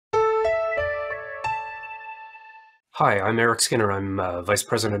Hi, I'm Eric Skinner. I'm Vice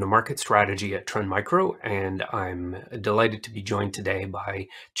President of Market Strategy at Trend Micro, and I'm delighted to be joined today by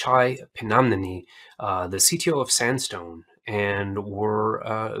Chai Pinnamaneni, the CTO of Sandstone. And we're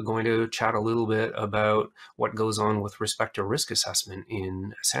going to chat a little bit about what goes on with respect to risk assessment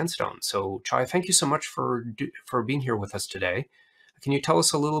in Sandstone. So, Chai, thank you so much for being here with us today. Can you tell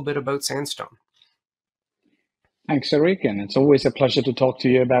us a little bit about Sandstone? Thanks, Eric, and it's always a pleasure to talk to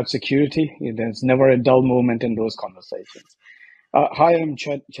you about security. There's never a dull moment in those conversations. Hi, I'm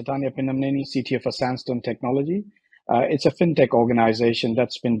Chaitanya Pinnamaneni, CTO of Sandstone Technology. It's a FinTech organization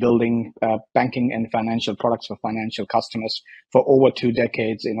that's been building banking and financial products for financial customers for over 2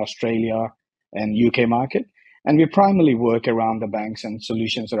 decades in Australia and UK market. And we primarily work around the banks and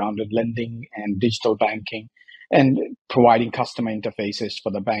solutions around the lending and digital banking and providing customer interfaces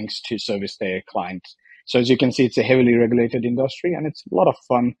for the banks to service their clients. So as you can see, it's a heavily regulated industry and it's a lot of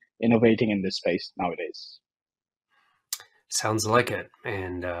fun innovating in this space nowadays. Sounds like it,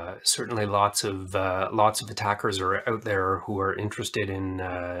 and certainly lots of attackers are out there who are interested in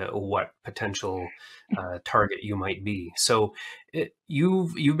what potential target you might be. So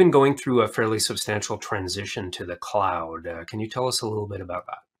you've been going through a fairly substantial transition to the cloud. Can you tell us a little bit about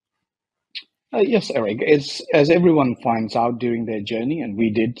that? Yes, Eric. It's as everyone finds out during their journey, and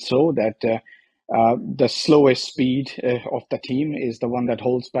we did so, that the slowest speed of the team is the one that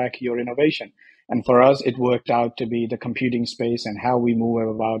holds back your innovation. And for us, it worked out to be the computing space and how we move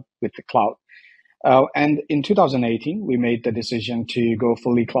about with the cloud. And in 2018, we made the decision to go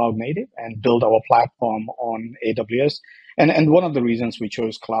fully cloud native and build our platform on AWS. And one of the reasons we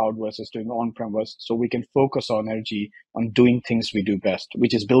chose cloud versus doing on-prem was so we can focus our energy on doing things we do best,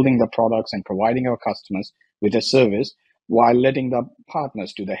 which is building the products and providing our customers with a service while letting the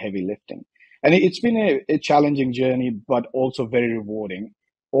partners do the heavy lifting. And it's been a challenging journey, but also very rewarding.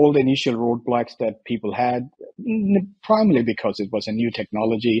 All the initial roadblocks that people had, primarily because it was a new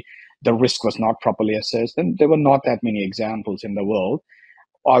technology, the risk was not properly assessed, and there were not that many examples in the world.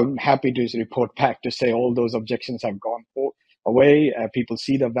 I'm happy to report back to say all those objections have gone away. People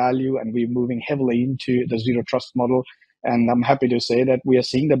see the value, and we're moving heavily into the zero trust model. And I'm happy to say that we are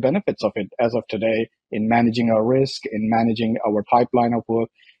seeing the benefits of it as of today in managing our risk, in managing our pipeline of work,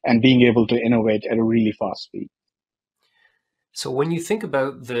 and being able to innovate at a really fast speed. So when you think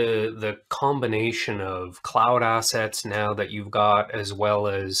about the combination of cloud assets now that you've got, as well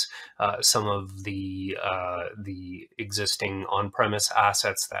as some of the existing on-premise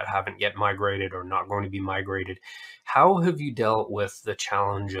assets that haven't yet migrated or not going to be migrated, how have you dealt with the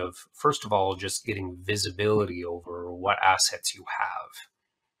challenge of, first of all, just getting visibility over what assets you have?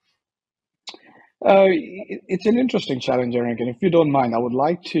 It's an interesting challenge, Eric. And if you don't mind, I would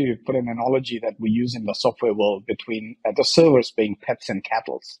like to put an analogy that we use in the software world between the servers being pets and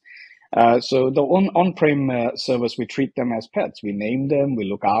cattle. So the on-prem servers, we treat them as pets. We name them, we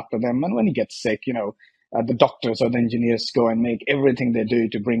look after them, and when he gets sick, the doctors or the engineers go and make everything they do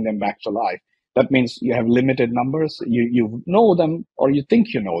to bring them back to life. That means you have limited numbers. You know them, or you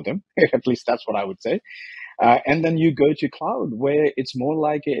think you know them. At least that's what I would say. And then you go to cloud, where it's more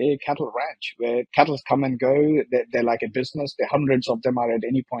like a cattle ranch, where cattle come and go. They're like a business. There hundreds of them are at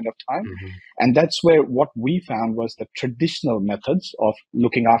any point of time. Mhm. And that's where what we found was the traditional methods of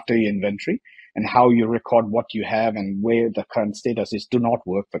looking after your inventory and how you record what you have and where the current status is do not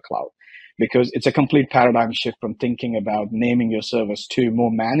work for cloud. Because it's a complete paradigm shift from thinking about naming your servers to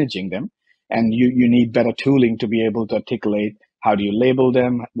more managing them. And you need better tooling to be able to articulate how do you label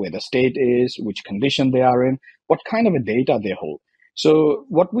them, where the state is, which condition they are in, what kind of a data they hold. So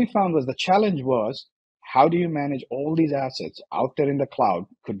what we found was the challenge was how do you manage all these assets out there in the cloud?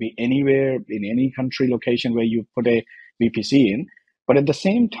 Could be anywhere in any country location where you put a VPC in, but at the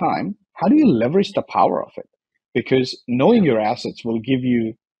same time, how do you leverage the power of it? Because knowing your assets will give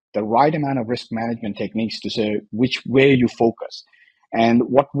you the right amount of risk management techniques to say which where you focus. And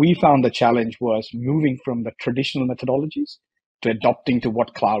what we found the challenge was moving from the traditional methodologies to adopting to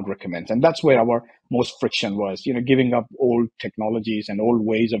what cloud recommends. And that's where our most friction was, giving up old technologies and old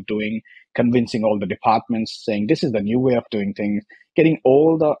ways of doing, convincing all the departments, saying this is the new way of doing things, getting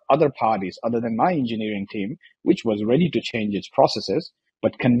all the other parties other than my engineering team, which was ready to change its processes,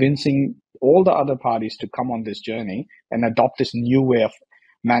 but convincing all the other parties to come on this journey and adopt this new way of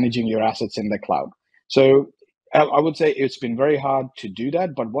managing your assets in the cloud. So I would say it's been very hard to do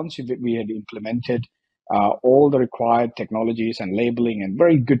that, but once we had implemented all the required technologies and labeling and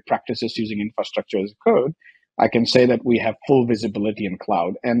very good practices using infrastructure as code, I can say that we have full visibility in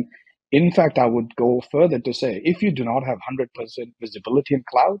cloud. And in fact, I would go further to say, if you do not have 100% visibility in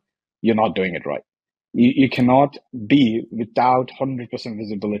cloud, you're not doing it right. You cannot be without 100%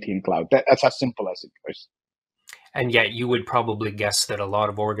 visibility in cloud. That's as simple as it goes. And yet you would probably guess that a lot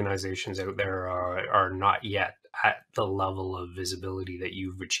of organizations out there are not yet at the level of visibility that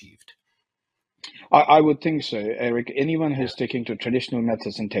you've achieved. I would think so, Eric. Anyone Yeah. who's sticking to traditional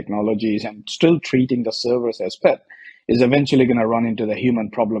methods and technologies and still treating the servers as pet is eventually going to run into the human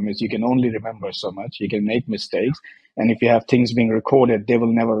problem is you can only remember so much, you can make mistakes, and if you have things being recorded, they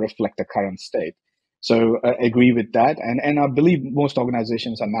will never reflect the current state. So I agree with that. And I believe most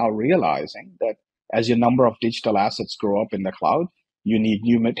organizations are now realizing that as your number of digital assets grow up in the cloud, you need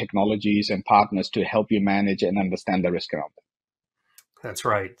new technologies and partners to help you manage and understand the risk around That's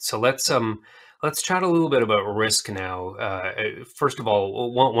right. So let's chat a little bit about risk now. First of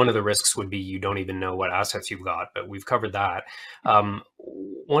all, one of the risks would be you don't even know what assets you've got, but we've covered that.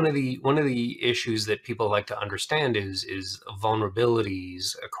 One of the issues that people like to understand is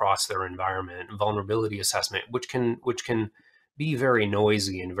vulnerabilities across their environment, vulnerability assessment, which can be very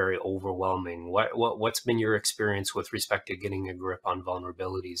noisy and very overwhelming. What's been your experience with respect to getting a grip on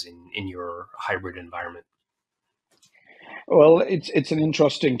vulnerabilities in your hybrid environment? Well, it's an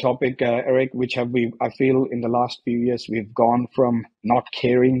interesting topic, Eric, which have we I feel in the last few years we've gone from not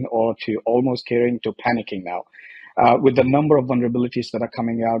caring or to almost caring to panicking now. With the number of vulnerabilities that are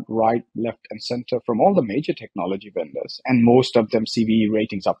coming out right, left, and center from all the major technology vendors, and most of them CVE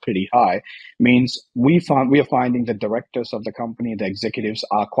ratings are pretty high, means we are finding the directors of the company, the executives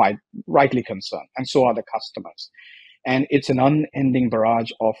are quite rightly concerned, and so are the customers. And it's an unending barrage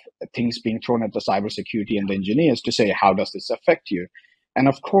of things being thrown at the cybersecurity and the engineers to say, how does this affect you? And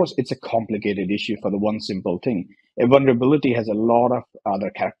of course, it's a complicated issue for the one simple thing. A vulnerability has a lot of other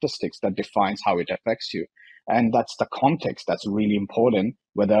characteristics that defines how it affects you. And that's the context that's really important,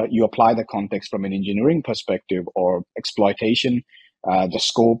 whether you apply the context from an engineering perspective or exploitation, the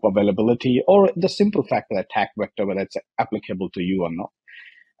scope, availability, or the simple fact that attack vector, whether it's applicable to you or not.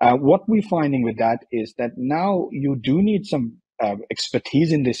 What we're finding with that is that now you do need some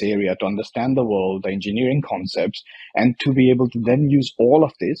expertise in this area to understand the world, the engineering concepts, and to be able to then use all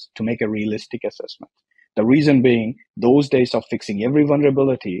of this to make a realistic assessment. The reason being, those days of fixing every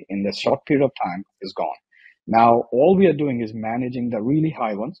vulnerability in a short period of time is gone. Now, all we are doing is managing the really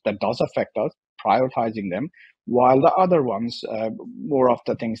high ones that does affect us, prioritizing them, while the other ones, more of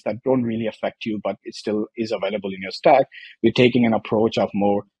the things that don't really affect you, but it still is available in your stack, we're taking an approach of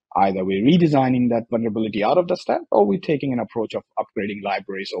more either we're redesigning that vulnerability out of the stack or we're taking an approach of upgrading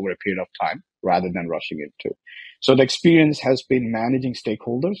libraries over a period of time rather than rushing into. So the experience has been managing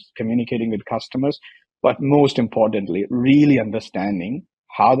stakeholders, communicating with customers, but most importantly, really understanding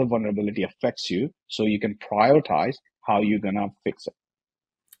how the vulnerability affects you so you can prioritize how you're going to fix it.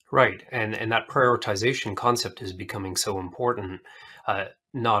 Right, and that prioritization concept is becoming so important,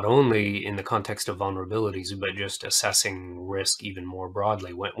 not only in the context of vulnerabilities, but just assessing risk even more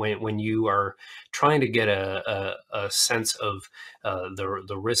broadly. When you are trying to get a sense of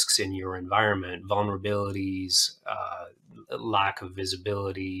the risks in your environment, vulnerabilities, lack of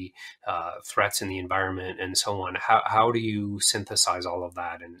visibility, threats in the environment, and so on, how do you synthesize all of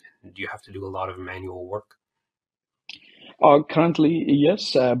that? And do you have to do a lot of manual work? Currently,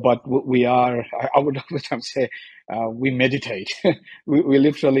 yes, but we are, I would always say, we meditate. We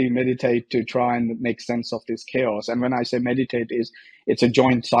literally meditate to try and make sense of this chaos. And when I say meditate, it's a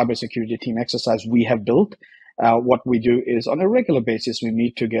joint cybersecurity team exercise we have built. What we do is on a regular basis, we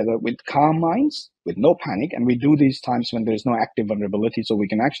meet together with calm minds, with no panic. And we do these times when there's no active vulnerability, so we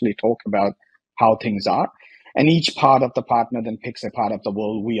can actually talk about how things are. And each part of the partner then picks a part of the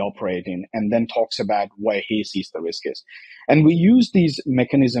world we operate in and then talks about where he sees the risk is. And we use these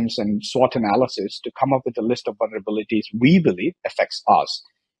mechanisms and SWOT analysis to come up with a list of vulnerabilities we believe affects us.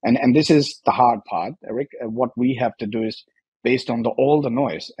 And this is the hard part, Eric. What we have to do is based on all the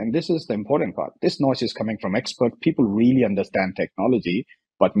noise. And this is the important part. This noise is coming from expert people really understand technology,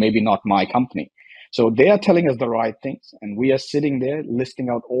 but maybe not my company. So they are telling us the right things. And we are sitting there listing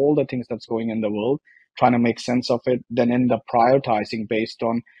out all the things that's going in the world, trying to make sense of it, then end up prioritizing based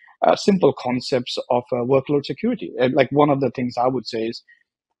on simple concepts of workload security. And like one of the things I would say is,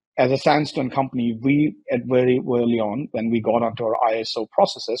 as a Sandstone company, we at very early on, when we got onto our ISO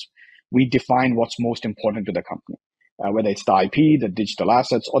processes, we define what's most important to the company, whether it's the IP, the digital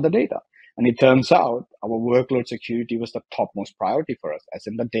assets, or the data. And it turns out our workload security was the topmost priority for us, as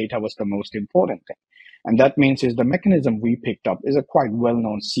in the data was the most important thing. And that means is the mechanism we picked up is a quite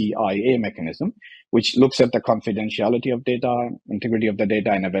well-known CIA mechanism, which looks at the confidentiality of data, integrity of the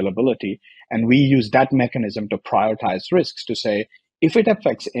data, and availability. And we use that mechanism to prioritize risks to say, if it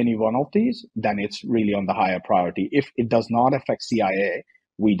affects any one of these, then it's really on the higher priority. If it does not affect CIA,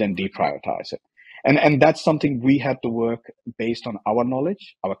 we then deprioritize it. And that's something we had to work based on our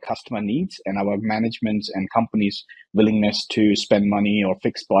knowledge, our customer needs, and our management's and companies' willingness to spend money or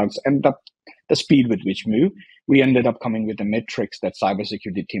fix bugs, and the speed with which move. We ended up coming with the metrics that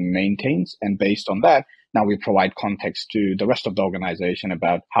cybersecurity team maintains, and based on that, now we provide context to the rest of the organization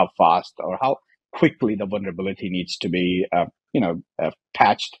about how fast or how quickly the vulnerability needs to be,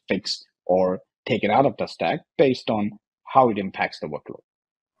 patched, fixed, or taken out of the stack based on how it impacts the workload.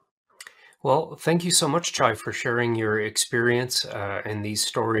 Well, thank you so much, Chai, for sharing your experience and these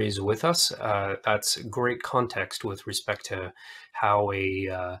stories with us. That's great context with respect to how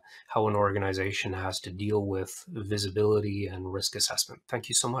how an organization has to deal with visibility and risk assessment. Thank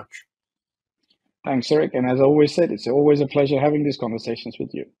you so much. Thanks, Eric. And as I always said, it's always a pleasure having these conversations with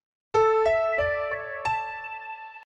you.